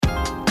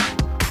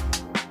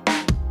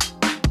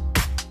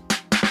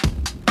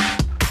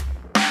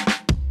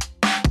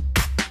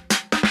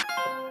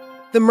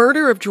The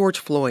murder of George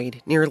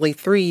Floyd nearly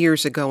 3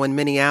 years ago in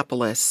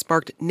Minneapolis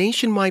sparked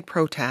nationwide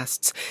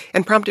protests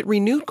and prompted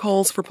renewed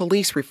calls for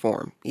police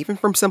reform, even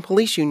from some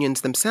police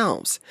unions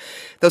themselves.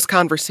 Those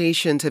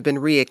conversations have been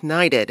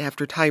reignited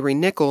after Tyre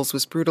Nichols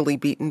was brutally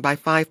beaten by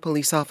 5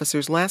 police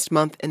officers last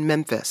month in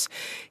Memphis.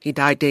 He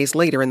died days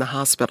later in the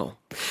hospital.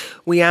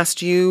 We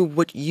asked you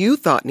what you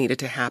thought needed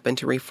to happen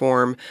to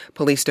reform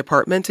police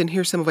departments, and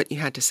here's some of what you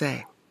had to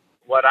say.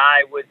 What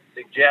I would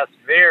suggest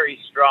very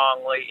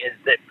strongly is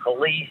that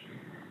police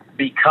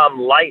become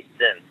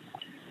licensed.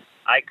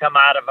 I come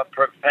out of a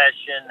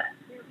profession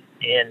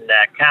in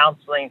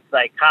counseling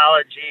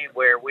psychology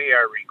where we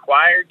are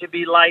required to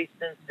be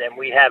licensed, and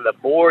we have a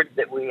board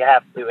that we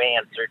have to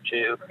answer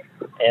to.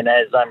 And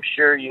as I'm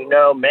sure you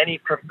know, many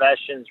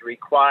professions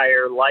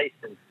require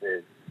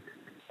licenses.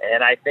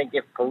 And I think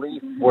if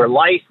police were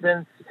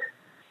licensed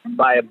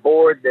by a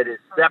board that is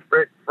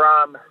separate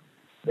from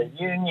the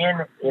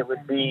union, it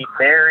would be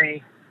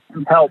very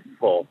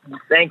helpful.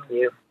 Thank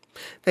you.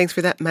 Thanks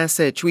for that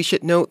message. We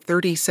should note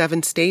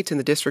 37 states and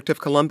the District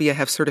of Columbia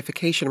have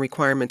certification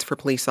requirements for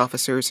police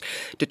officers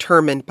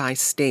determined by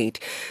state.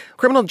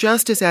 Criminal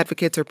justice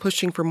advocates are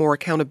pushing for more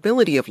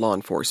accountability of law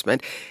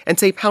enforcement and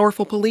say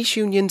powerful police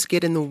unions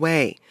get in the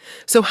way.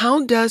 So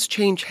how does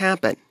change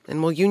happen?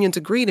 And will unions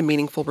agree to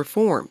meaningful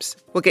reforms?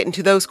 We'll get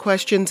into those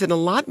questions and a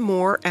lot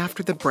more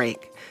after the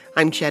break.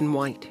 I'm Jen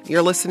White.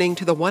 You're listening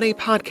to the 1A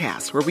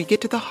podcast, where we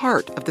get to the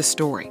heart of the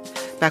story.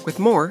 Back with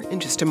more in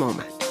just a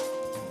moment.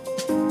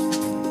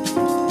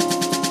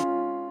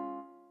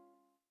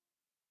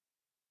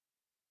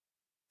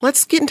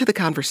 Let's get into the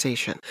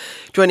conversation.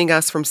 Joining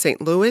us from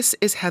St. Louis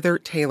is Heather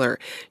Taylor.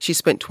 She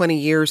spent 20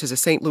 years as a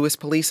St. Louis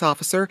police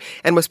officer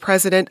and was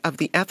president of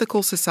the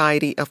Ethical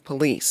Society of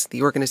Police.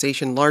 The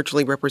organization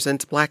largely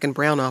represents Black and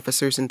brown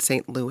officers in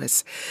St.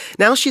 Louis.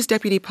 Now she's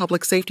deputy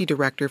public safety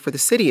director for the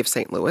city of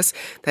St. Louis.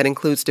 That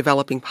includes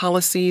developing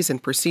policies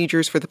and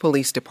procedures for the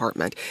police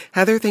department.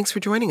 Heather, thanks for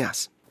joining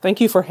us. Thank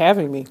you for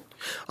having me.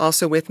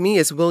 Also with me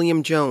is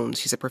William Jones.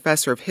 He's a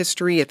professor of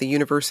history at the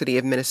University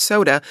of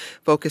Minnesota,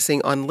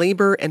 focusing on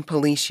labor and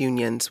police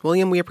unions.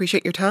 William, we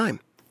appreciate your time.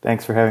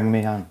 Thanks for having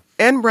me on.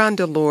 And Ron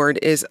DeLorde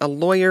is a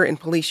lawyer and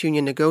police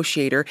union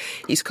negotiator.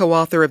 He's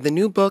co-author of the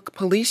new book,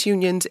 Police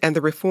Unions and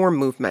the Reform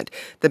Movement,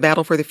 The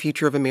Battle for the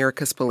Future of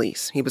America's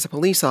Police. He was a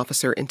police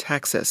officer in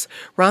Texas.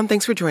 Ron,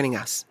 thanks for joining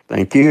us.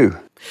 Thank you.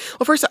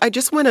 Well, first, I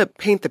just want to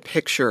paint the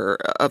picture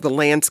of the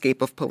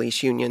landscape of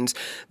police unions.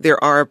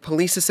 There are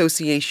police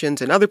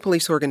associations and other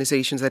police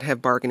organizations that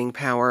have bargaining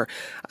power.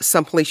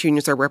 Some police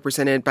unions are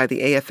represented by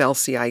the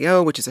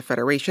AFL-CIO, which is a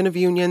federation of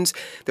unions.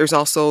 There's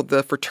also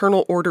the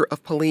Fraternal Order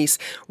of Police.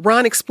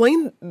 Ron,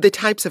 explain the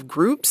types of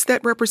groups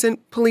that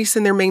represent police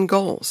and their main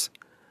goals.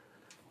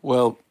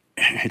 Well,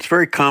 it's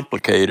very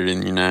complicated in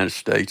the United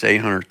States.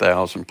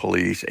 800,000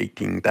 police,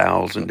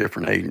 18,000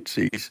 different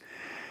agencies.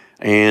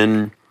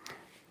 And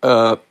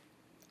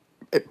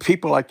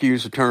people like to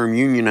use the term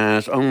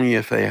unionized only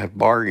if they have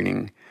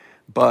bargaining,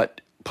 but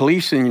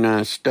police in the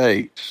United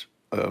States,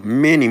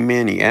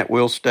 many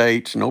at-will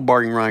states, no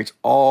bargaining rights,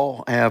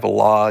 all have a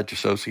lodge,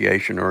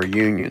 association, or a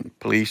union.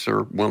 Police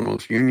are one of the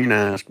most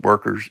unionized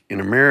workers in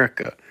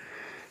America.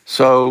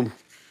 So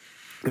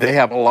they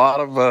have a lot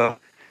of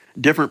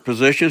different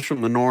positions from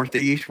the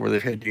Northeast, where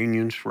they've had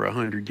unions for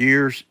 100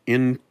 years,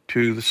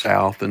 into the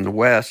South and the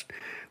West,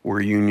 where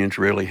unions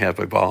really have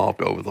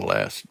evolved over the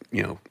last,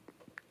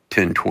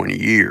 10, 20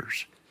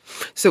 years.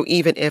 So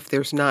even if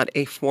there's not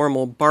a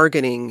formal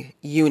bargaining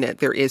unit,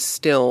 there are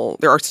still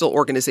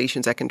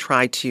organizations that can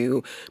try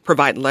to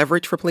provide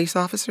leverage for police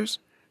officers?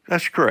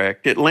 That's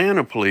correct.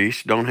 Atlanta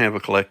police don't have a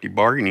collective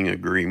bargaining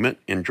agreement.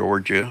 In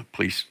Georgia,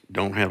 police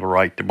don't have a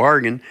right to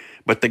bargain,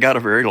 but they got a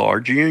very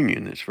large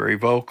union that's very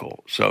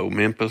vocal. So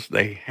Memphis,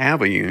 they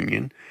have a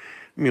union,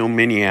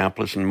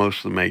 Minneapolis and most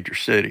of the major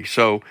cities.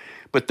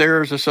 But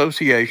there's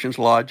associations,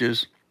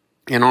 lodges,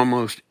 in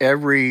almost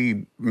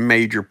every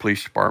major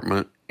police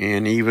department,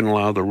 and even a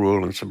lot of the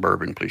rural and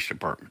suburban police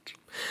departments.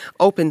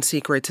 Open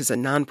Secrets is a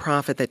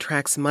nonprofit that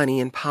tracks money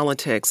in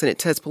politics, and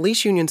it says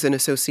police unions and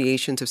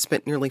associations have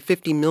spent nearly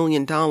 $50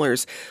 million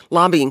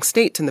lobbying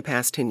states in the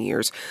past 10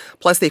 years.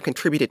 Plus, they've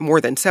contributed more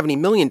than $70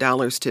 million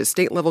to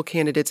state-level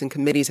candidates and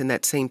committees in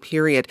that same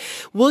period.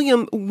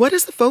 William, what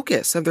is the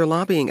focus of their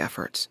lobbying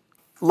efforts?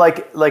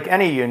 Like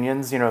any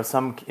unions, in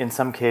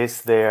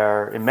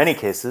many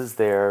cases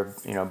they're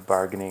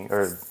bargaining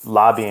or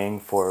lobbying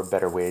for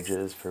better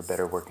wages, for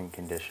better working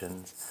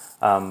conditions.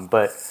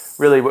 But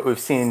really, what we've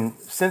seen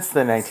since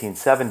the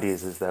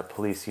 1970s is that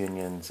police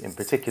unions, in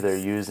particular,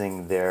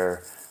 using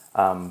their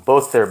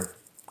both their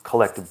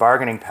collective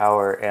bargaining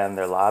power and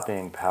their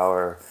lobbying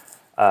power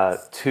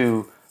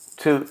to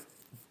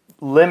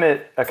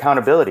limit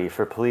accountability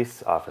for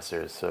police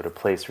officers. So to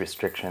place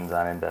restrictions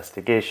on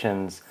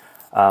investigations.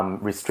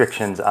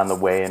 Restrictions on the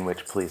way in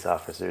which police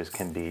officers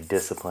can be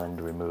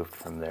disciplined, removed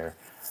from their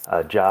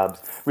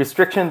jobs,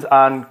 restrictions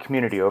on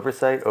community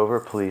oversight over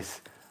police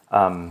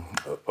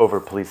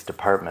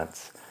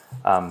departments,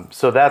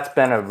 So that's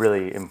been a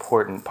really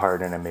important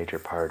part and a major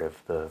part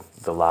of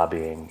the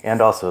lobbying,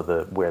 and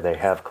also where they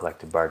have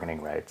collective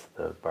bargaining rights,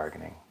 the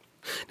bargaining.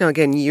 Now,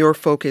 again, your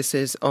focus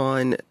is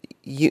on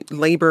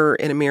labor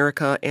in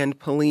America and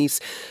police.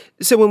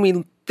 So when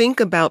we think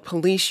about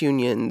police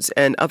unions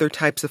and other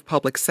types of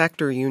public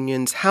sector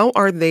unions, how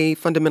are they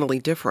fundamentally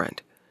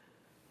different?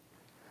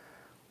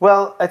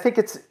 Well, I think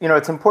it's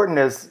important,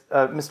 as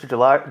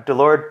Mr.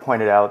 Delord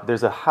pointed out,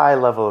 there's a high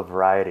level of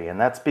variety, and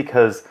that's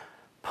because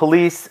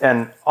police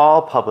and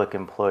all public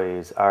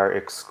employees are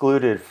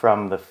excluded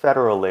from the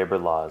federal labor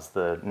laws,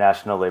 the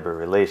National Labor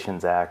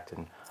Relations Act,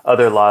 and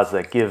other laws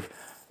that give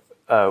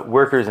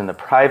workers in the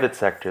private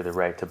sector the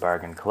right to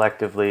bargain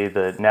collectively.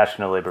 The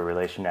National Labor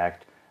Relations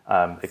Act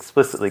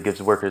explicitly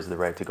gives workers the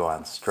right to go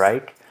on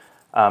strike.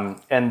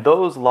 And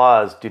those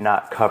laws do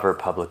not cover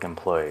public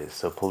employees,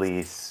 so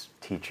police,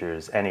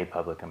 teachers, any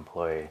public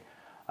employee.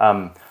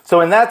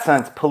 So in that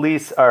sense,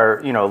 police are,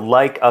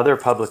 like other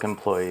public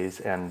employees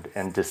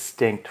and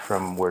distinct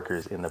from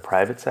workers in the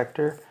private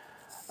sector.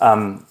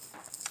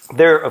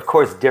 They're, of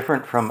course,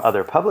 different from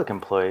other public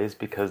employees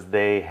because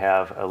they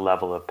have a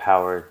level of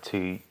power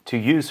to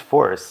use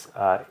force,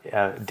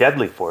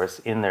 deadly force,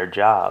 in their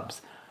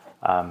jobs.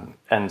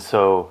 And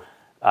so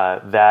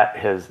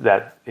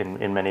that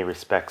in many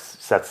respects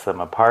sets them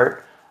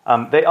apart.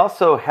 They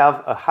also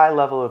have a high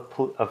level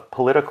of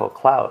political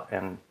clout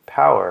and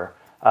power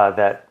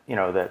that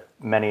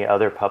many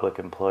other public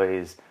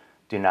employees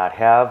do not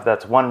have.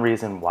 That's one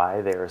reason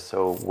why they are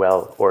so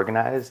well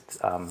organized.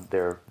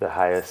 They're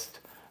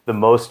the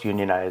most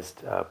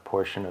unionized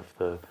portion of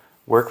the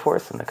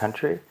workforce in the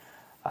country,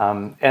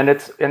 and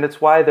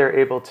it's why they're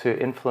able to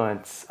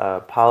influence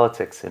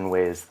politics in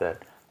ways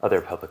that other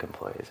public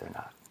employees are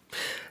not.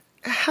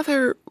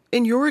 Heather,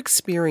 in your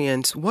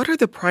experience, what are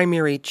the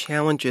primary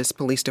challenges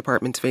police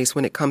departments face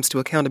when it comes to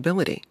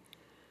accountability?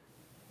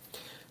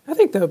 I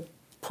think the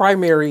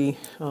primary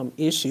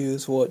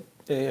issues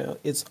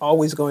it's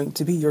always going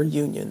to be your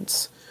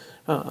unions.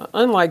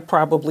 Unlike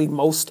probably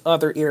most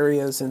other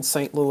areas in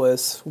St.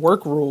 Louis,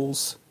 work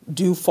rules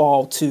do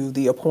fall to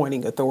the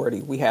appointing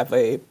authority. We have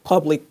a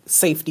public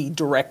safety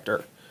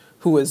director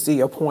who is the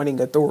appointing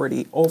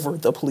authority over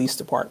the police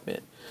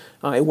department.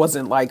 It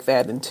wasn't like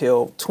that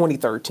until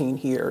 2013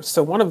 here.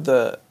 So one of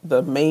the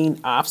main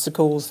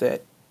obstacles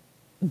that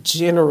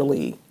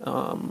generally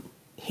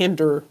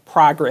hinder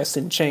progress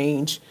and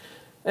change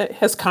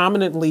has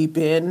commonly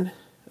been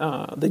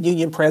the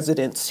union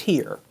presidents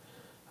here.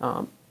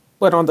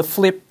 But on the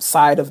flip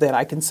side of that,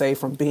 I can say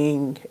from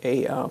being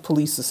a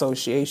police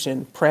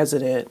association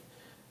president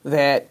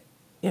that,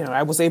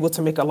 I was able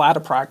to make a lot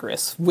of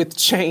progress with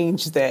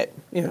change that,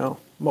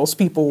 most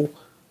people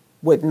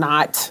would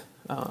not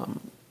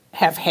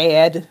have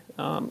had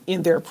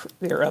in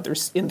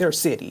their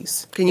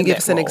cities. Can you give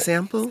us an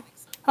example?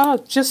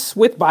 Just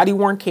with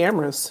body-worn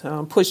cameras,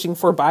 pushing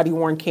for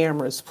body-worn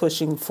cameras,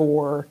 pushing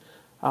for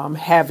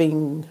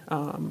having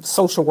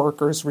social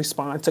workers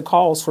respond to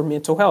calls for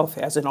mental health.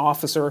 As an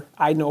officer,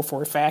 I know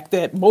for a fact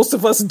that most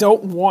of us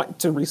don't want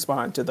to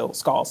respond to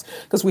those calls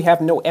because we have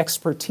no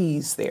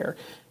expertise there.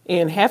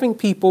 And having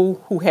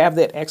people who have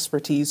that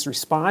expertise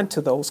respond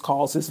to those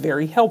calls is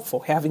very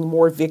helpful. Having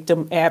more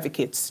victim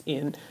advocates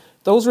in.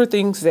 Those are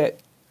things that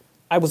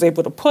I was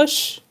able to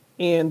push,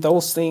 and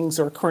those things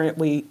are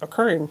currently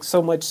occurring,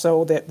 so much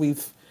so that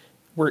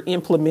we're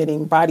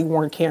implementing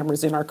body-worn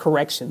cameras in our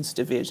corrections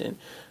division.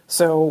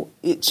 So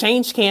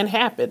change can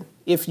happen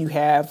if you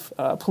have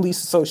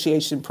police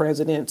association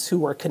presidents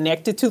who are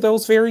connected to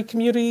those very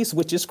communities,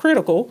 which is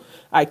critical.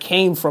 I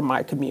came from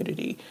my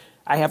community.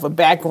 I have a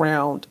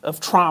background of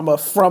trauma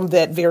from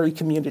that very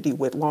community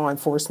with law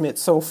enforcement.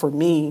 So for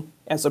me,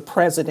 as a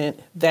president,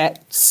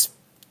 that's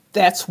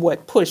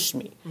what pushed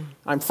me.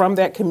 I'm from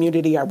that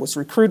community. I was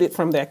recruited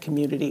from that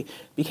community,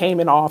 became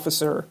an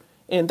officer.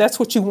 And that's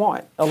what you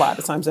want a lot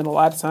of times. And a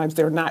lot of times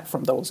they're not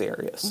from those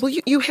areas. Well,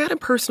 you had a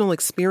personal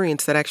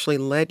experience that actually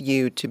led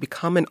you to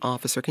become an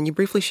officer. Can you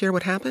briefly share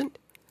what happened?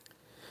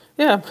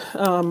 Yeah.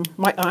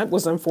 My aunt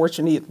was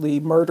unfortunately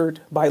murdered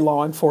by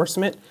law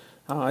enforcement.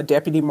 A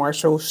deputy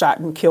marshal shot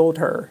and killed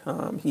her.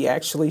 He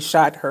actually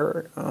shot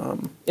her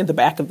in the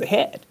back of the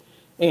head.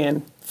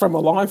 And from a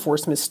law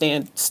enforcement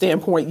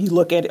standpoint, you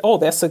look at it. Oh,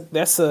 that's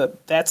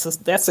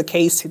a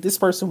case. This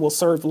person will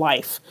serve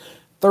life,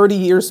 30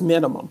 years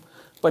minimum.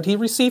 But he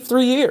received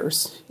 3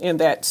 years, and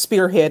that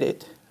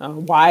spearheaded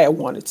why I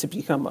wanted to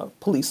become a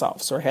police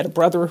officer. I had a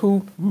brother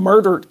who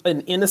murdered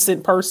an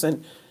innocent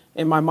person,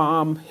 and my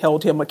mom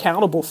held him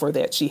accountable for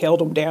that. She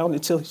held him down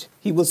until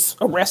he was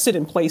arrested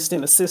and placed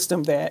in a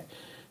system that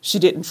she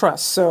didn't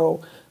trust.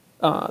 So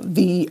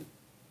the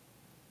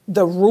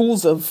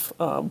rules of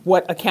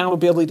what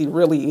accountability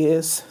really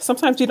is,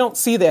 sometimes you don't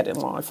see that in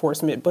law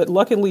enforcement. But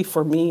luckily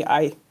for me,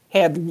 I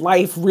had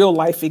real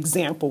life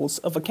examples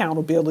of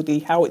accountability,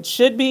 how it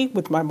should be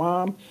with my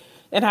mom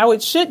and how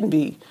it shouldn't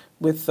be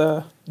with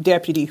the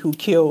deputy who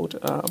killed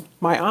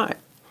my aunt.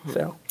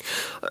 So,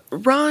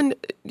 Ron,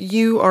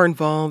 you are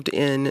involved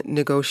in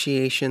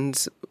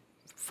negotiations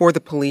for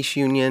the police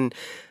union.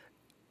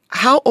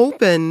 How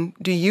open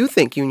do you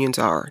think unions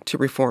are to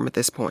reform at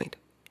this point?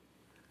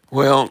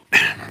 Well,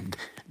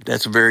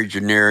 that's very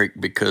generic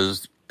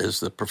because, as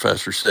the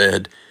professor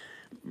said,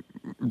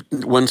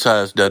 one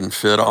size doesn't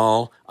fit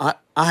all. I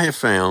have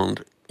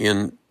found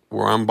in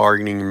where I'm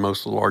bargaining in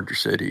most of the larger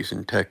cities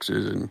in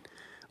Texas and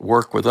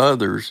work with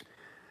others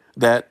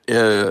that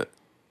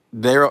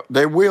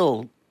they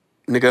will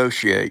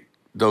negotiate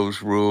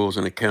those rules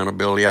and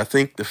accountability. I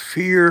think the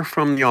fear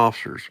from the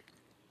officers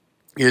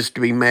is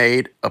to be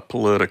made a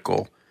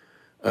political,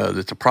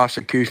 that the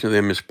prosecution of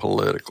them is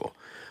political.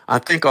 I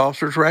think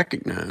officers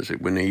recognize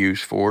that when they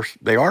use force,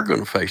 they are going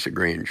to face a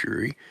grand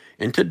jury.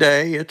 And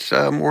today it's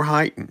more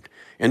heightened.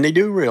 And they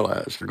do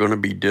realize they're going to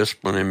be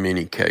disciplined in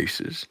many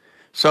cases.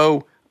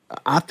 So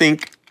I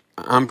think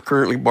I'm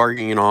currently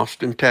bargaining in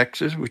Austin,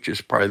 Texas, which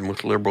is probably the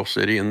most liberal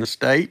city in the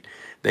state.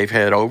 They've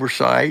had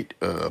oversight,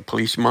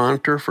 police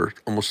monitor for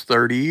almost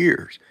 30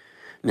 years.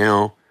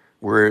 Now,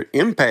 we're at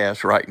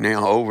impasse right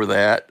now over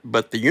that,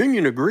 but the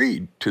union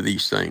agreed to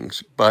these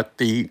things, but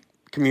the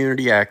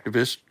community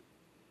activists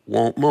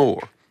want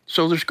more.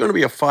 So there's going to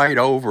be a fight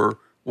over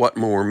what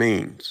more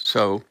means.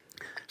 So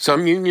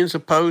some unions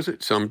oppose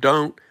it, some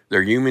don't.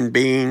 They're human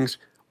beings.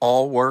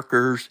 All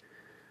workers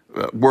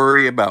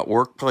worry about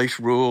workplace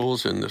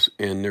rules and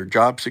their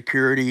job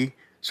security.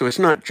 So it's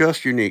not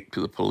just unique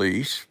to the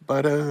police,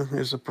 but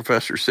as the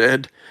professor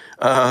said,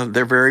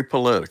 they're very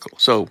political.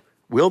 So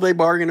will they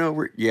bargain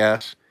over it?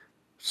 Yes.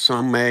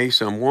 Some may,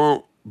 some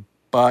won't,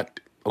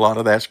 but a lot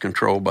of that's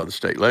controlled by the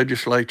state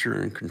legislature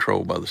and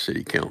controlled by the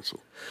city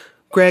council.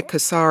 Greg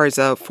Casar is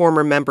a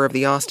former member of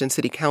the Austin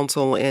City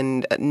Council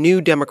and a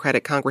new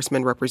Democratic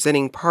congressman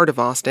representing part of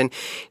Austin.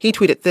 He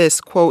tweeted this,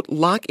 quote,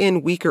 "Lock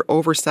in weaker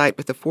oversight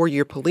with a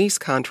 4-year police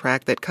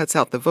contract that cuts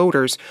out the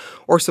voters,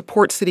 or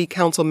support City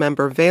Council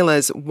member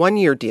Vela's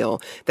 1-year deal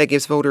that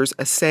gives voters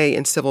a say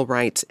in civil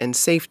rights and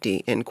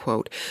safety," end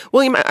quote.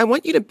 William, I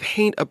want you to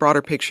paint a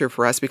broader picture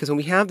for us, because when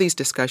we have these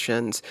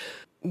discussions,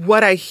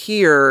 what I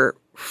hear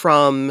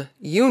from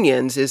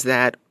unions is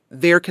that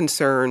they're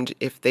concerned,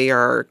 if they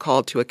are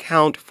called to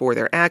account for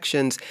their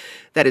actions,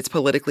 that it's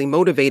politically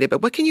motivated.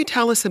 But what can you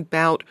tell us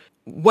about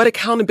what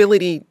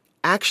accountability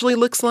actually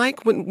looks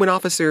like when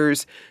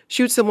officers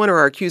shoot someone or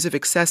are accused of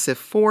excessive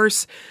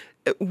force?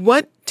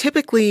 What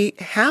typically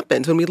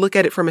happens when we look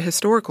at it from a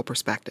historical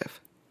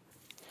perspective?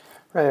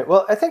 Right.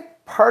 Well, I think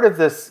part of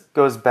this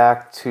goes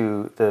back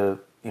to the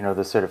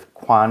sort of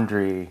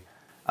quandary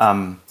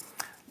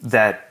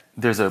that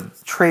there's a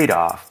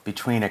trade-off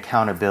between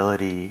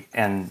accountability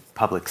and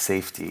public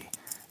safety.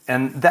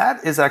 And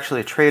that is actually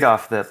a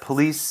trade-off that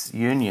police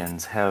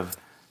unions have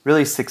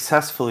really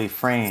successfully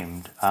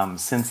framed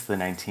since the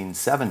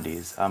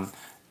 1970s.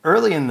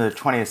 Early in the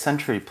 20th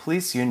century,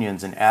 police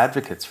unions and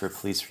advocates for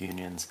police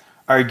unions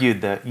argued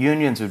that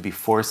unions would be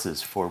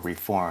forces for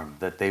reform,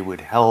 that they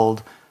would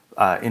hold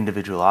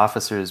individual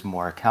officers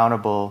more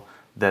accountable,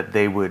 that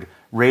they would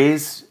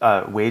raise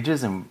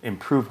wages and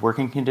improve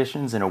working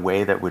conditions in a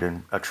way that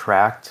would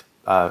attract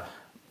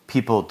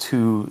people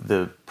to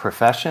the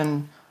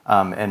profession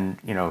and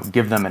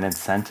give them an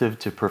incentive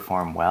to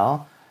perform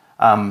well.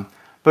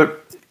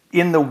 But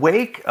in the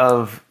wake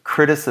of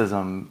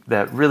criticism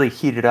that really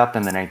heated up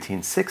in the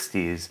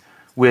 1960s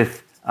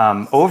with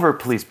over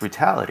police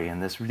brutality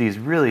and these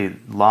really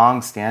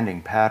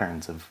long-standing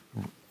patterns of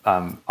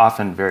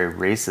often very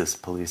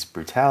racist police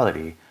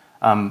brutality,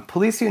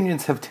 police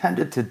unions have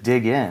tended to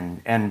dig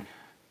in and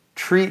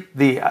treat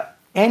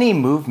any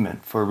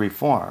movement for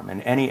reform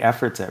and any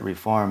efforts at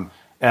reform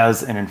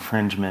as an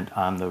infringement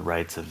on the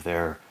rights of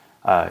their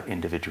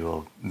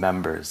individual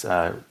members.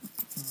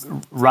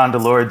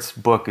 Rhonda Lord's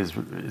book is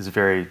a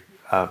very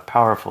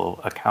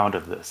powerful account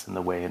of this, in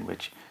the way in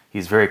which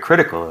he's very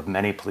critical of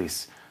many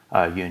police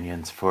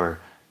unions for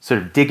sort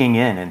of digging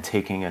in and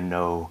taking a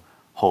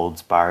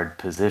no-holds-barred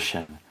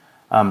position.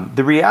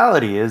 The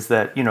reality is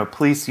that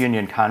police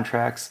union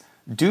contracts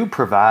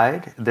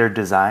they're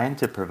designed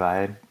to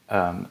provide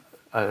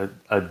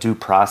a due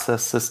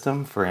process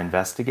system for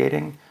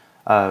investigating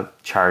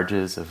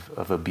charges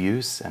of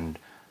abuse and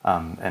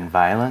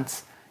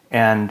violence,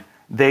 and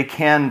they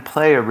can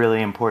play a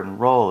really important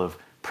role of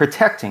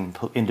protecting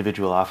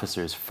individual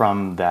officers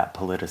from that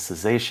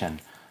politicization.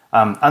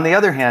 On the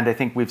other hand, I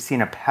think we've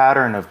seen a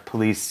pattern of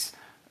police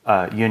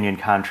union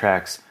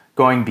contracts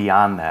going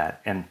beyond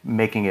that and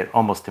making it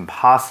almost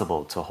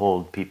impossible to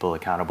hold people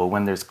accountable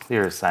when there's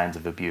clear signs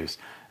of abuse.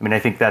 I mean, I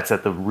think that's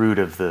at the root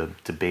of the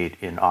debate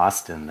in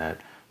Austin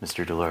that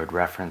Mr. Delord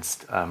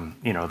referenced.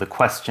 The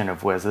question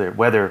of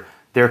whether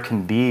there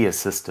can be a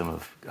system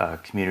of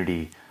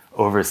community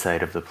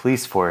oversight of the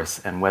police force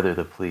and whether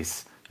the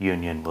police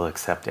union will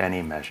accept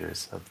any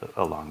measures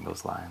along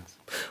those lines.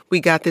 We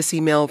got this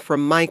email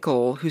from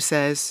Michael, who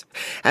says,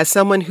 as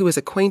someone who is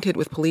acquainted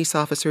with police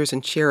officers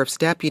and sheriff's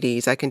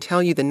deputies, I can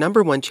tell you the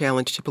number one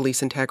challenge to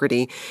police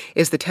integrity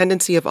is the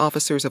tendency of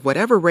officers of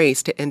whatever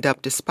race to end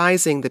up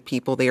despising the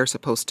people they are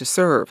supposed to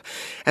serve.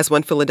 As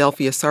one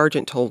Philadelphia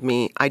sergeant told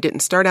me, I didn't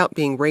start out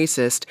being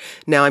racist.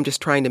 Now I'm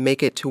just trying to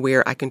make it to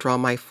where I can draw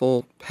my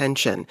full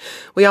pension.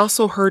 We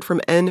also heard from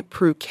N.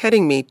 Prue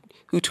Kettingme,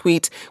 who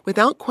tweets,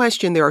 without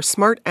question, there are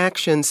smart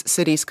actions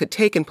cities could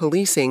take in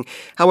policing.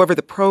 However,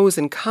 the pros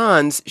and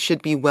cons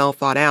should be well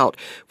thought out.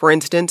 For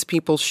instance,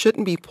 people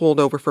shouldn't be pulled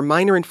over for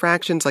minor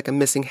infractions like a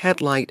missing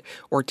headlight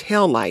or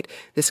tail light.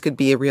 This could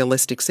be a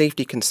realistic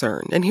safety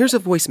concern. And here's a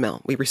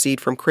voicemail we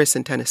received from Chris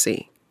in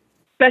Tennessee.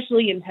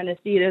 Especially in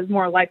Tennessee, it is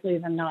more likely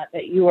than not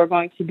that you are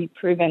going to be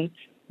proven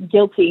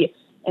guilty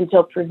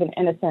until proven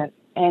innocent.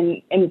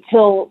 And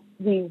until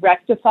we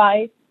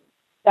rectify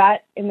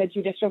that in the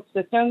judicial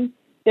system,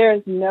 there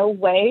is no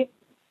way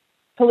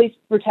police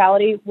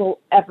brutality will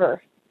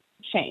ever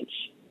change,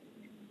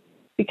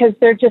 because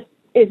there just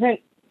isn't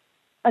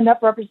enough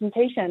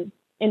representation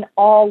in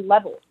all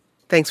levels.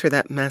 Thanks for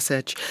that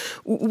message.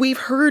 We've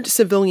heard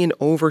civilian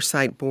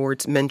oversight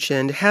boards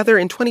mentioned. Heather,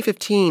 in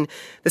 2015,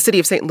 the city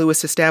of St.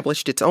 Louis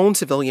established its own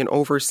civilian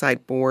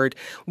oversight board.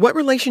 What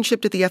relationship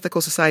did the Ethical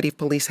Society of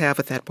Police have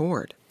with that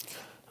board?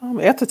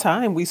 At the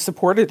time, we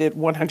supported it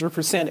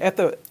 100%. At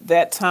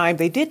that time,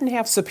 they didn't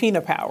have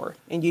subpoena power.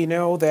 And you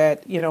know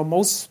that,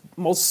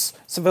 most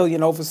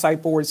civilian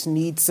oversight boards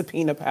need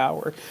subpoena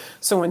power.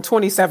 So in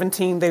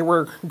 2017, they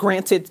were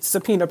granted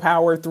subpoena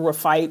power through a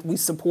fight. We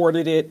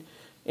supported it,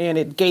 and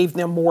it gave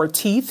them more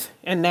teeth.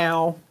 And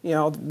now,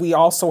 we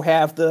also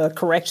have the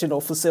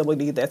correctional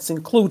facility that's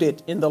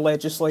included in the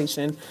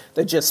legislation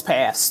that just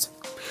passed.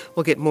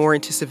 We'll get more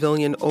into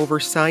civilian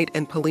oversight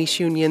and police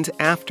unions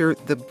after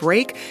the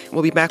break.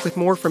 We'll be back with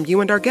more from you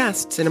and our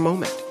guests in a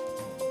moment.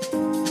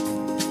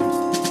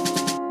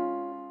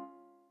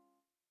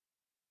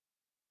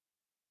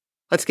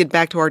 Let's get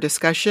back to our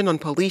discussion on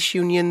police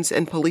unions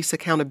and police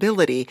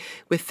accountability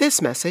with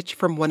this message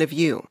from one of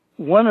you.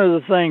 One of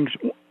the things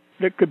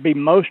that could be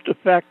most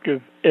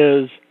effective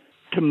is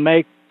to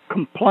make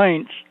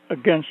complaints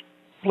against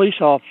police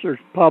officers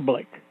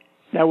public.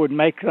 That would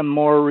make them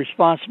more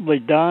responsibly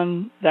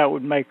done. That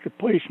would make the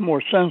police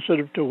more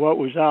sensitive to what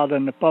was out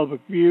in the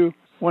public view.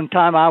 One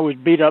time I was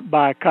beat up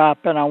by a cop,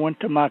 and I went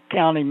to my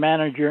county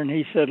manager, and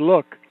he said,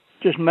 look,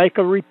 just make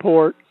a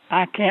report.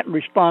 I can't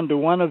respond to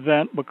one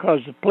event because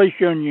the police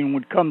union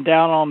would come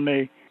down on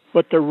me,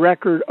 but the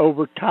record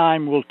over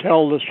time will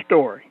tell the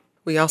story.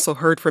 We also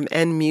heard from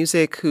N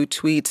Music, who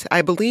tweets,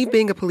 I believe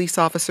being a police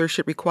officer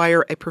should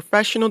require a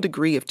professional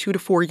degree of 2 to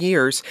 4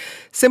 years,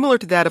 similar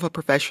to that of a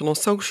professional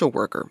social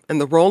worker.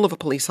 And the role of a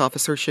police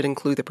officer should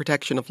include the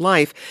protection of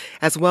life,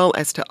 as well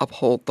as to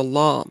uphold the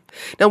law.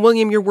 Now,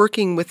 William, you're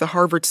working with the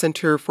Harvard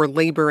Center for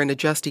Labor and a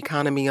Just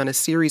Economy on a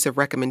series of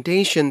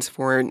recommendations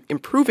for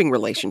improving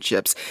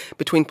relationships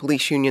between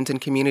police unions and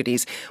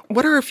communities.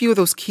 What are a few of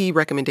those key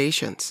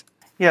recommendations?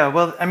 Yeah,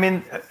 well,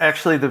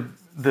 actually,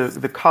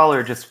 the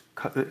caller just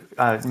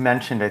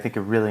mentioned, I think,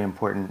 a really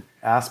important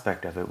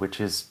aspect of it,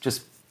 which is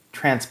just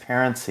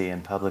transparency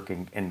and public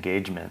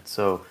engagement.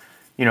 So,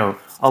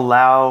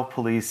 allow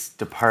police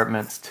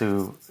departments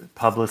to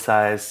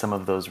publicize some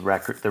of those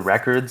the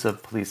records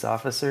of police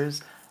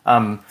officers.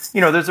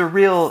 There's a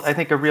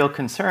real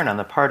concern on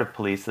the part of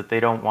police that they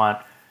don't want,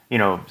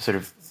 sort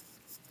of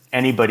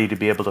anybody to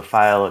be able to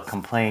file a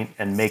complaint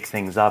and make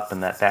things up,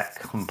 and that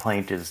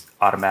complaint is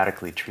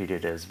automatically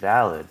treated as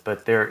valid.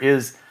 But there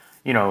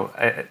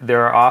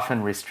are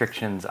often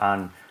restrictions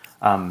on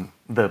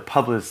the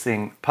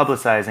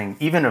publicizing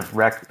even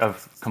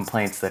of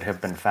complaints that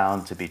have been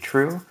found to be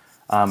true,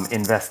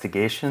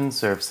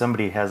 investigations, or if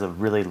somebody has a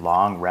really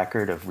long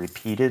record of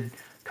repeated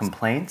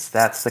complaints,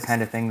 that's the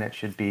kind of thing that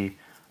should be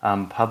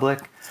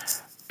public.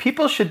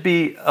 People should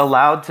be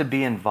allowed to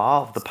be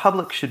involved. The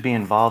public should be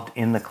involved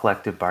in the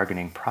collective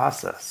bargaining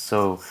process.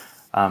 So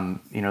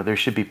there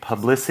should be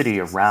publicity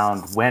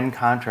around when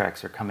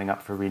contracts are coming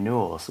up for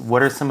renewals.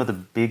 What are some of the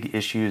big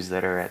issues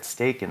that are at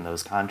stake in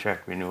those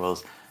contract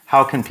renewals?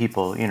 How can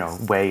people,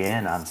 weigh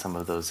in on some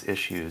of those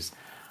issues?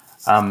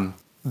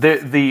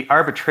 The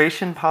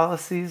arbitration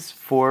policies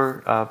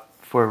for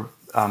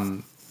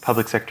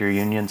public sector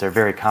unions are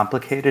very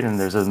complicated, and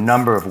there's a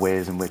number of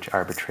ways in which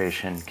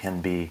arbitration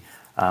can be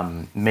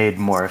made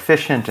more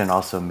efficient and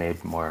also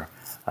made more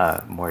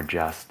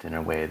just in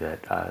a way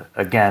that,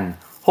 again,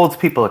 holds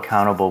people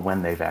accountable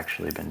when they've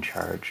actually been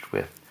charged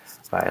with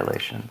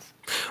violations.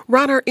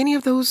 Ron, are any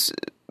of those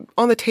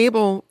on the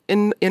table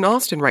in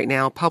Austin right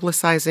now,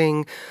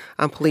 publicizing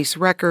police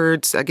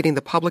records, getting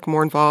the public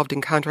more involved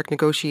in contract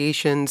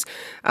negotiations,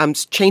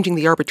 changing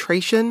the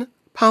arbitration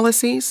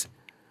policies?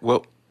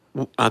 Well,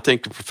 I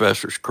think the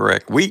professor's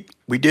correct. We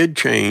did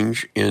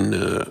change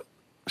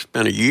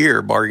spent a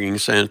year bargaining in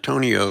San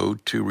Antonio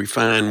to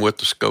refine what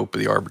the scope of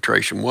the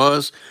arbitration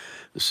was.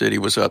 The city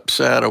was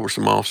upset over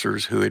some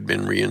officers who had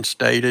been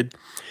reinstated,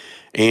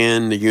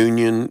 and the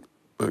union,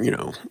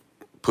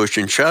 push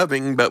and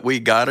shoving, but we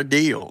got a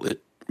deal.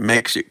 It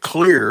makes it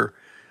clear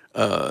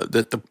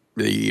that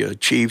the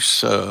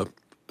chief's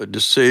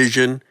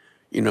decision,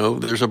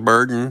 there's a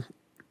burden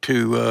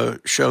to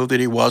show that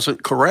he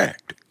wasn't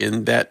correct,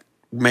 and that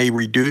may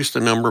reduce the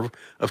number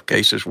of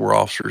cases where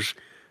officers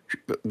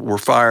were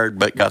fired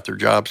but got their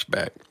jobs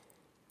back.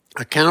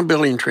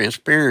 Accountability and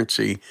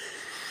transparency,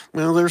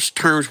 well, there's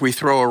terms we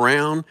throw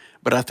around,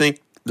 but I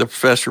think the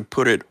professor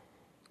put it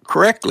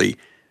correctly,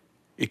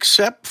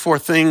 except for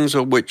things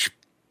of which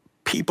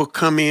people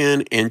come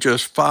in and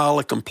just file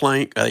a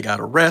complaint. They got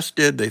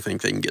arrested. They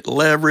think they can get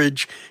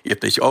leverage. If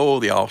they say,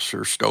 the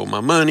officer stole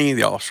my money,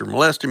 the officer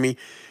molested me.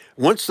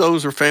 Once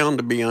those are found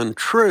to be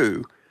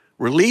untrue,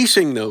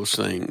 releasing those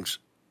things,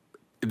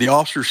 the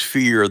officers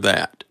fear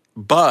that.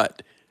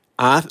 But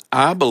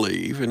I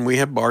believe, and we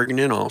have bargained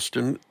in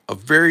Austin, a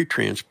very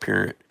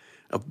transparent,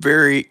 a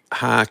very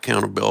high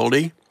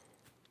accountability,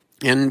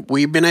 and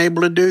we've been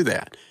able to do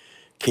that.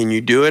 Can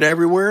you do it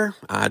everywhere?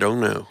 I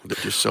don't know.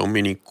 There's just so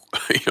many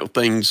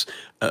things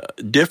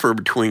differ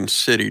between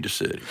city to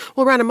city.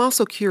 Well, Ron, I'm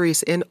also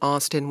curious, in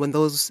Austin, when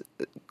those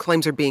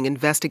claims are being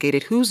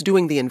investigated, who's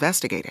doing the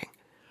investigating?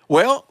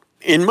 Well,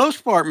 in most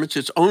departments,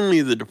 it's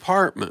only the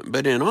department.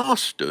 But in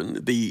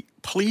Austin, the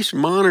police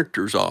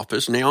monitor's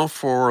office, now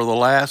for the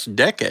last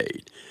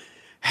decade,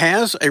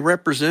 has a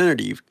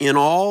representative in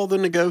all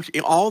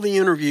the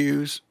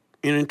interviews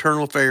in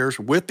internal affairs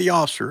with the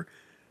officer.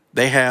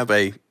 They have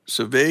a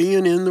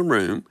civilian in the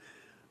room.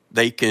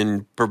 They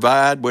can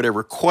provide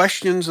whatever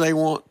questions they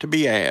want to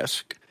be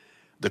asked.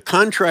 The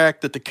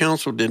contract that the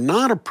council did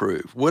not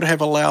approve would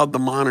have allowed the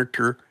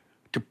monitor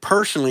to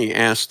personally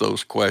ask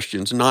those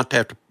questions, not to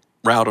have to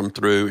route them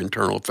through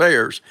internal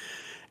affairs.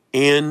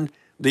 And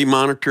the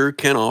monitor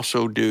can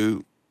also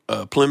do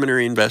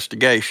preliminary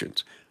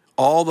investigations.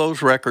 All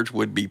those records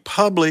would be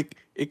public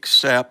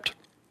except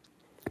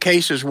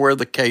cases where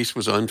the case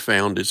was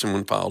unfounded,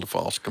 someone filed a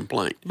false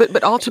complaint.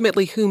 But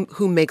ultimately,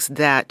 who makes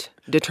that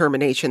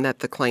determination that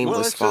the claim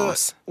was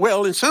false?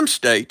 In some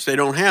states, they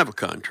don't have a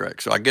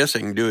contract, so I guess they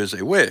can do as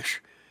they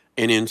wish.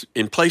 And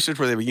in places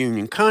where they have a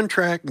union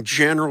contract,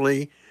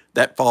 generally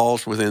that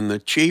falls within the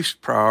chief's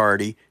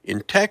priority.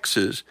 In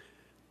Texas,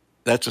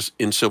 that's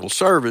in civil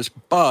service,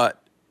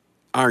 but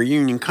our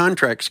union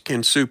contracts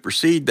can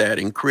supersede that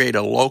and create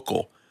a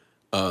local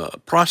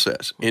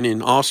process. And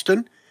in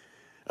Austin,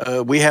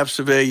 we have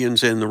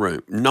civilians in the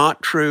room.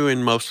 Not true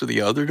in most of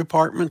the other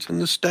departments in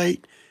the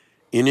state.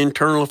 In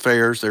internal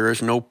affairs, there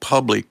is no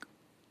public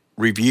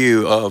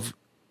review of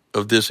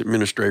this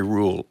administrative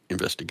rule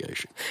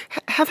investigation.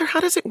 Heather, how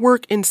does it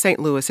work in St.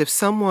 Louis if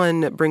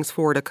someone brings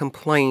forward a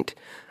complaint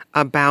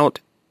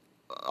about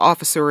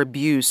officer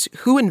abuse?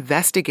 Who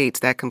investigates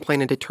that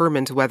complaint and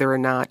determines whether or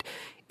not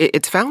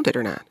it's founded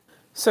or not?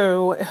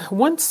 So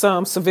once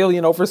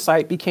civilian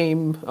oversight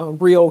became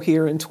real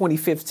here in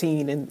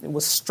 2015 and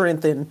was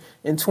strengthened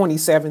in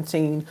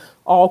 2017,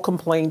 all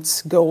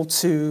complaints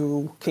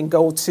can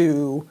go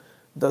to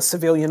the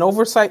Civilian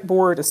Oversight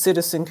Board. A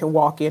citizen can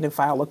walk in and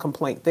file a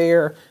complaint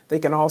there. They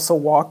can also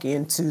walk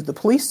into the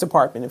police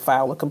department and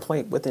file a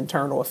complaint with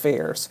Internal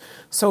Affairs.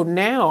 So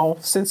now,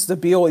 since the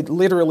bill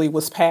literally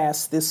was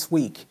passed this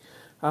week,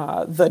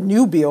 the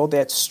new bill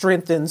that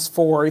strengthens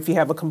for if you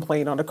have a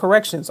complaint on a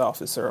corrections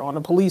officer, on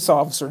a police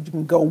officer, you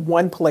can go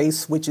one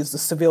place, which is the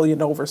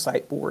Civilian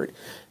Oversight Board.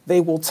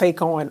 They will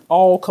take on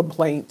all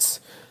complaints.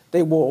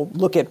 They will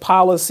look at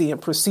policy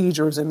and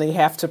procedures, and they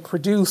have to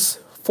produce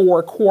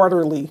 4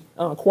 quarterly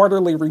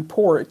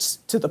reports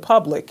to the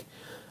public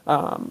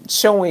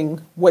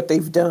showing what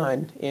they've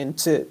done and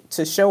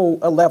to show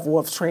a level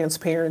of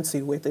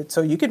transparency with it.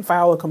 So you can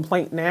file a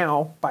complaint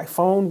now by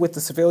phone with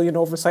the Civilian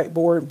Oversight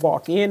Board,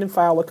 walk in and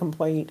file a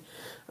complaint,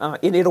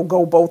 and it'll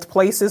go both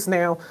places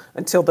now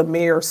until the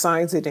mayor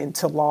signs it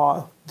into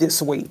law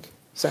this week.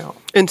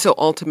 And so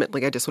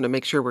ultimately, I just want to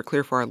make sure we're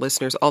clear for our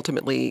listeners,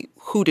 ultimately,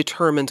 who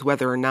determines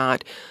whether or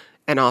not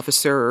an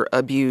officer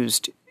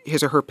abused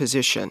his or her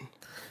position?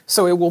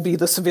 So it will be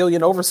the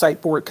Civilian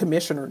Oversight Board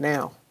commissioner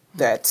now.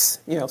 That's,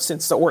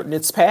 since the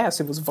ordinance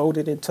passed, it was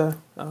voted into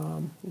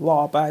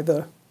law by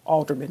the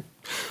alderman.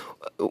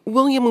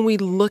 William, when we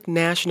look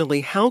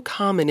nationally, how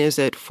common is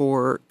it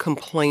for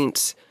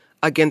complaints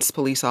against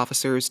police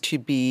officers to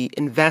be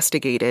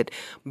investigated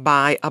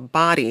by a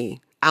body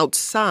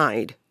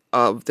outside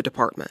of the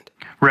department?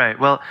 Right.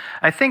 Well,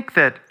 I think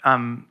that,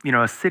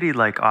 a city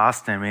like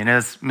Austin,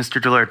 as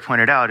Mr. Dillard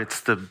pointed out,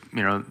 it's the,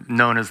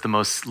 known as the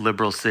most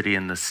liberal city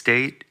in the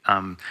state.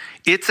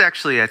 It's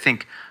actually, I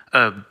think,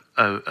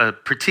 a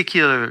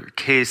particular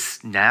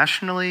case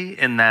nationally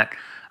in that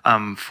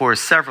for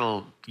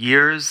several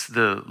years,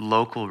 the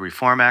local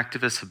reform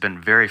activists have been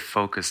very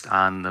focused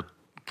on the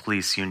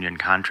police union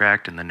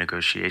contract and the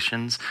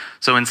negotiations.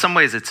 So in some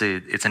ways, it's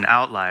an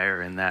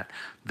outlier in that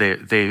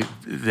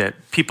that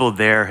people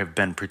there have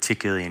been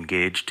particularly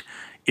engaged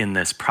in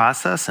this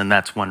process, and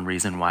that's one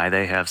reason why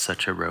they have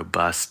such a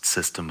robust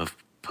system of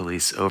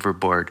police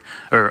overboard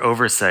or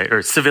oversight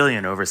or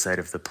civilian oversight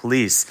of the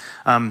police.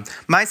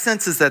 My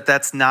sense is that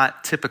that's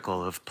not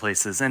typical of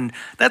places. And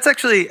that's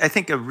actually, I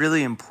think, a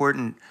really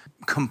important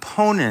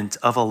component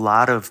of a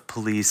lot of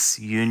police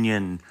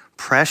union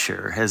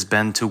pressure has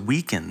been to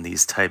weaken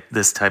this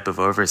type of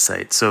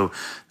oversight. So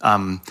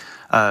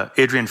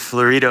Adrian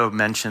Florido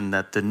mentioned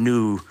that the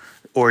new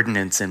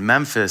ordinance in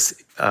Memphis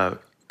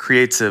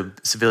creates a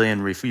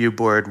civilian review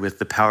board with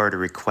the power to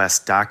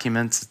request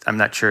documents. I'm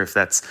not sure if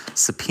that's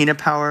subpoena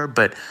power,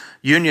 but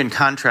union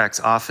contracts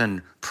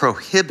often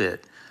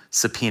prohibit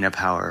subpoena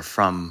power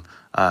from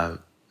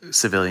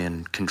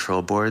civilian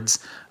control boards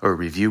or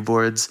review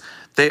boards.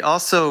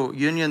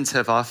 Unions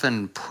have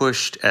often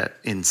pushed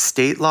in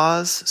state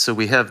laws. So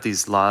we have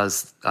these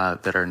laws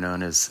that are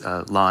known as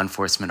law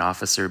enforcement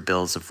officer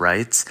bills of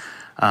rights.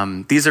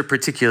 These are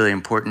particularly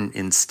important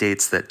in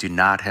states that do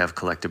not have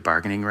collective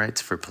bargaining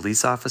rights for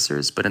police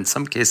officers, but in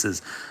some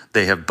cases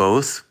they have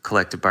both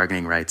collective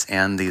bargaining rights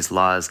and these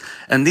laws.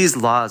 And these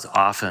laws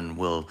often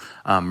will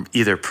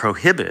either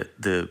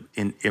prohibit the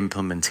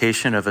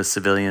implementation of a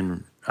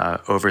civilian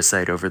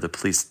oversight over the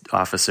police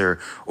officer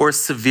or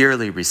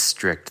severely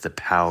restrict the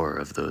power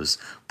of those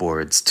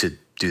boards to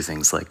do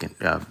things like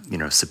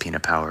subpoena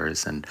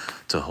powers and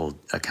to hold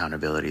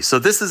accountability. So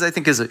this is, I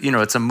think,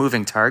 it's a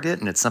moving target,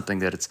 and it's something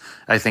that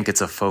I think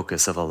it's a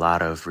focus of a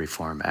lot of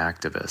reform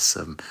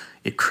activists,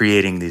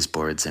 creating these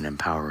boards and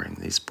empowering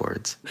these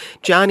boards.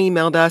 John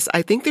emailed us,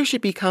 I think there should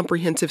be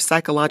comprehensive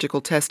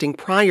psychological testing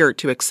prior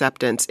to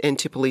acceptance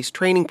into police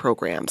training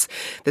programs.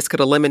 This could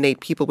eliminate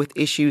people with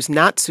issues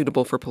not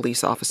suitable for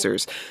police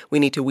officers. We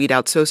need to weed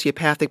out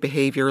sociopathic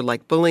behavior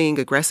like bullying,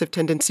 aggressive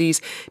tendencies,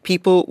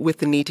 people with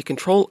the need to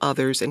control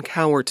others, and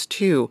cowards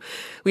too.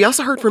 We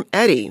also heard from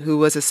Eddie, who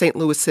was a St.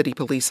 Louis City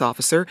police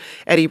officer.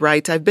 Eddie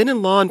writes, I've been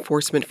in law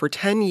enforcement for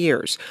 10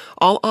 years.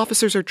 All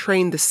officers are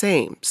trained the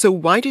same. So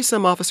why do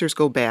some officers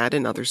go bad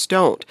and others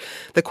don't?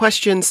 The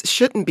questions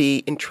shouldn't be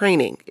in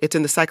training. It's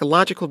in the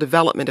psychological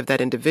development of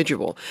that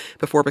individual.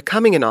 Before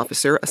becoming an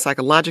officer, a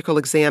psychological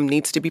exam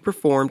needs to be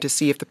performed to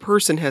see if the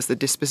person has the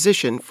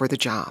disposition for the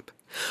job.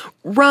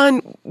 Ron,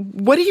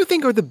 what do you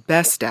think are the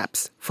best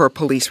steps for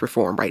police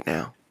reform right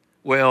now?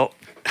 Well,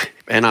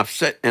 and I've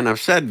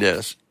said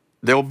this,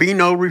 there'll be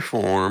no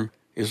reform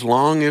as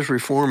long as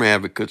reform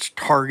advocates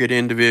target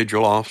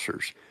individual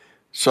officers.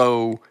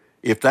 So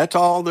if that's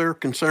all they're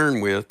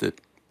concerned with,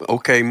 that,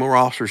 okay, more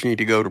officers need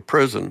to go to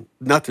prison,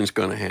 nothing's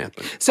going to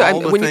happen.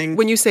 So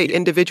when you say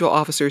individual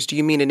officers, do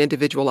you mean an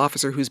individual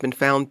officer who's been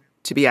found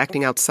to be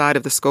acting outside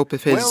of the scope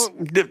of his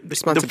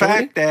responsibility? The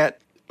fact that,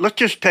 let's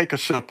just take a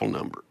simple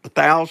number.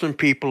 1,000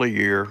 people a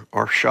year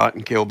are shot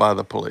and killed by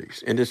the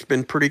police. And it's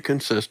been pretty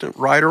consistent,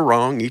 right or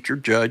wrong. Each are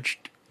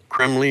judged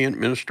criminally and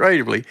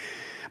administratively.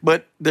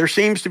 But there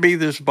seems to be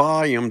this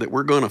volume that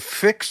we're going to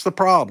fix the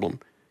problem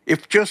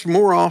if just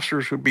more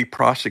officers would be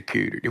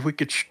prosecuted, if we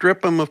could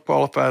strip them of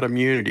qualified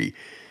immunity.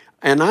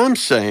 And I'm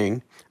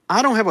saying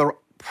I don't have a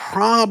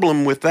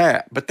problem with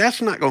that, but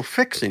that's not going to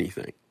fix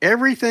anything.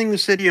 Everything the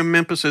city of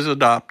Memphis is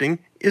adopting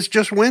is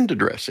just window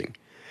dressing.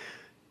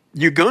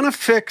 You're going to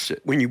fix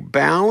it when you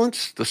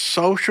balance the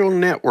social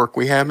network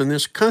we have in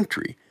this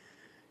country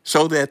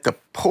so that the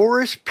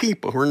poorest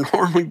people, who are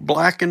normally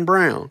black and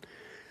brown,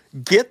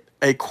 get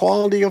a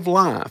quality of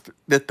life,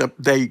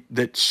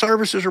 that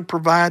services are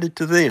provided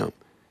to them,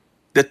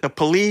 that the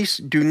police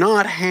do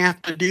not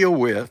have to deal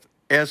with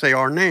as they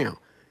are now.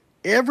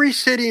 Every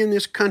city in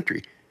this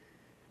country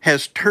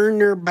has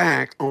turned their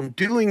back on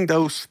doing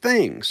those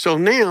things. So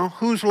now,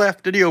 who's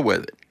left to deal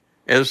with it?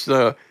 As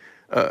the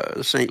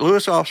St.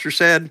 Louis officer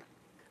said,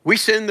 we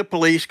send the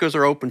police because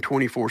they're open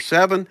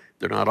 24/7.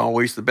 They're not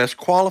always the best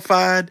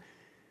qualified.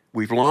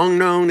 We've long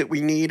known that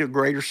we need a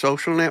greater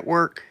social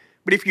network.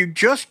 But if you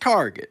just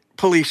target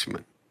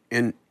policemen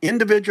and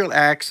individual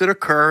acts that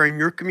occur in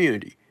your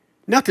community,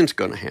 nothing's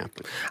going to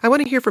happen. I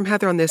want to hear from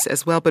Heather on this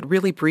as well, but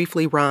really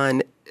briefly,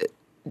 Ron,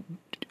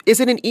 is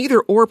it an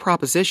either-or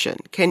proposition?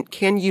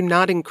 Can you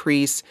not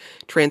increase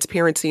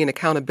transparency and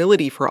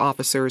accountability for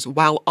officers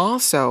while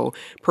also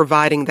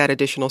providing that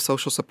additional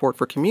social support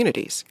for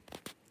communities?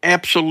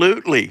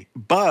 Absolutely,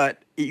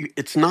 but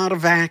it's not a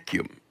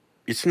vacuum.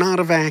 It's not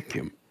a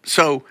vacuum.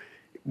 So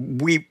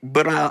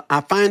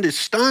I find it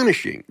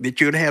astonishing that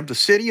you'd have the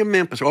city of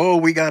Memphis,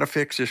 we got to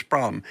fix this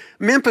problem.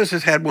 Memphis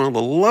has had one of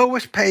the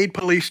lowest paid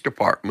police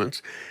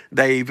departments.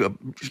 They've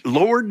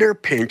lowered their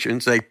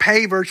pensions. They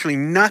pay virtually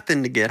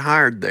nothing to get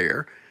hired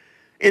there.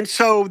 And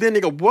so then they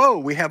go, whoa,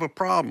 we have a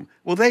problem.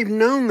 Well, they've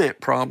known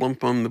that problem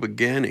from the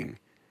beginning.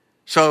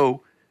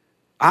 So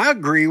I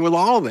agree with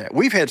all of that.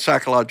 We've had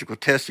psychological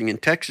testing in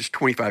Texas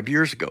 25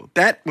 years ago.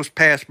 That was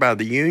passed by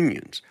the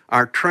unions.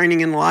 Our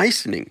training and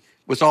licensing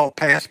was all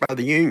passed by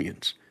the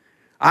unions.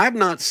 I've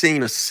not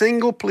seen a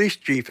single police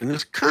chief in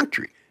this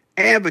country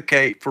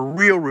advocate for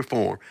real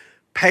reform.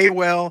 Pay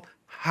well,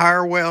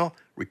 hire well,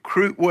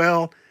 recruit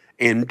well,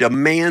 and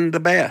demand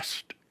the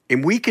best.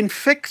 And we can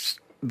fix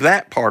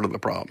that part of the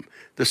problem.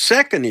 The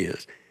second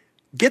is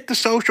get the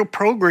social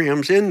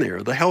programs in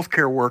there, the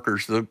healthcare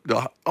workers,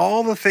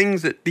 all the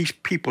things that these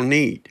people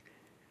need.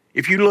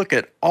 If you look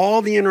at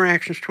all the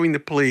interactions between the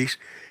police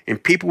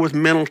and people with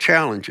mental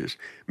challenges,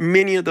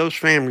 many of those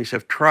families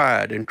have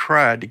tried and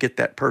tried to get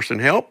that person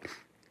help,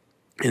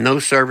 and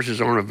those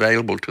services aren't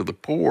available to the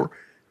poor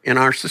in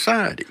our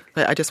society.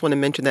 I just want to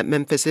mention that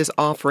Memphis is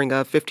offering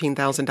a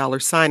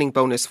 $15,000 signing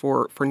bonus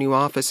for new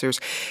officers.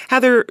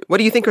 Heather, what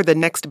do you think are the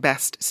next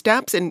best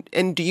steps?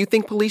 And do you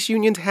think police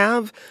unions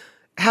have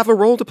a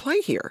role to play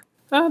here?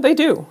 They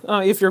do.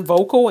 If you're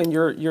vocal and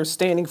you're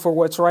standing for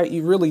what's right,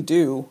 you really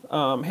do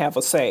have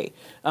a say.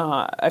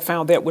 I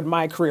found that with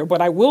my career. But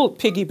I will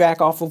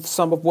piggyback off of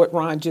some of what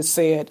Ron just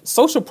said.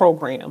 Social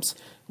programs.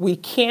 We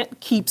can't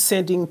keep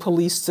sending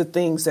police to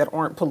things that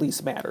aren't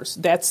police matters.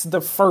 That's the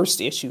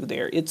first issue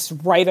there. It's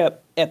right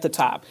up at the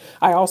top.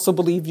 I also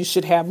believe you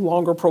should have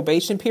longer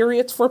probation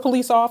periods for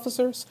police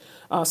officers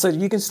so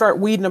you can start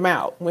weeding them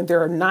out. When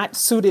they're not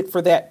suited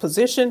for that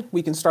position,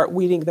 we can start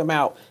weeding them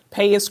out.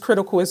 Pay is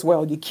critical as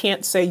well. You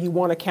can't say you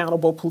want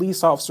accountable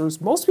police officers.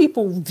 Most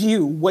people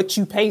view what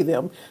you pay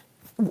them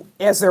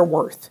as their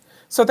worth.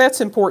 So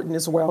that's important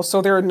as well.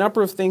 So there are a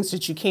number of things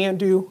that you can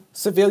do.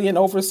 Civilian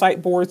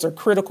oversight boards are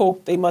critical.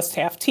 They must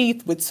have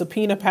teeth with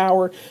subpoena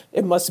power.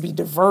 It must be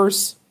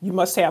diverse. You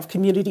must have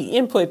community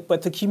input,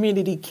 but the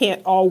community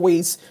can't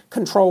always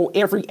control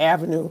every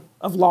avenue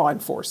of law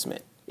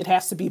enforcement. It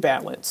has to be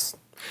balanced.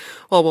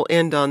 Well, we'll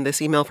end on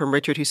this email from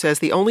Richard, who says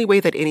the only way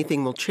that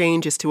anything will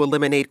change is to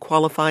eliminate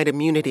qualified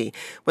immunity.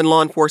 When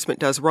law enforcement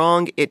does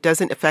wrong, it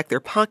doesn't affect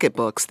their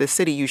pocketbooks. The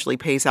city usually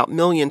pays out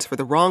millions for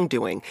the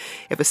wrongdoing.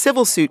 If a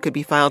civil suit could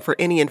be filed for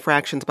any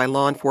infractions by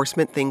law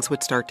enforcement, things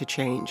would start to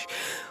change.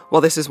 Well,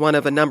 this is one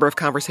of a number of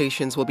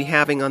conversations we'll be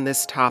having on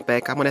this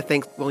topic. I want to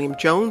thank William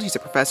Jones, he's a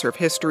professor of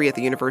history at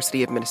the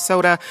University of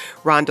Minnesota,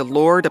 Rhonda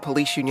Lord, a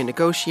police union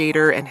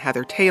negotiator, and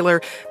Heather Taylor,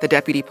 the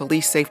deputy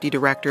police safety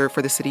director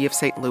for the city of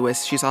St.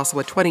 Louis. She's also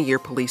a 20-year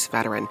police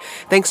veteran.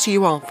 Thanks to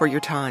you all for your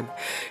time.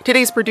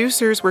 Today's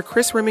producers were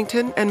Chris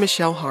Remington and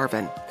Michelle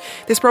Harvin.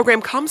 This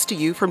program comes to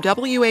you from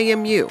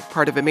WAMU,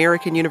 part of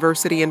American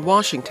University in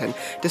Washington,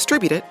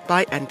 distributed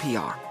by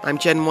NPR. I'm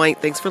Jen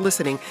White. Thanks for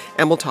listening,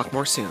 and we'll talk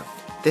more soon.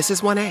 This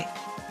is 1A.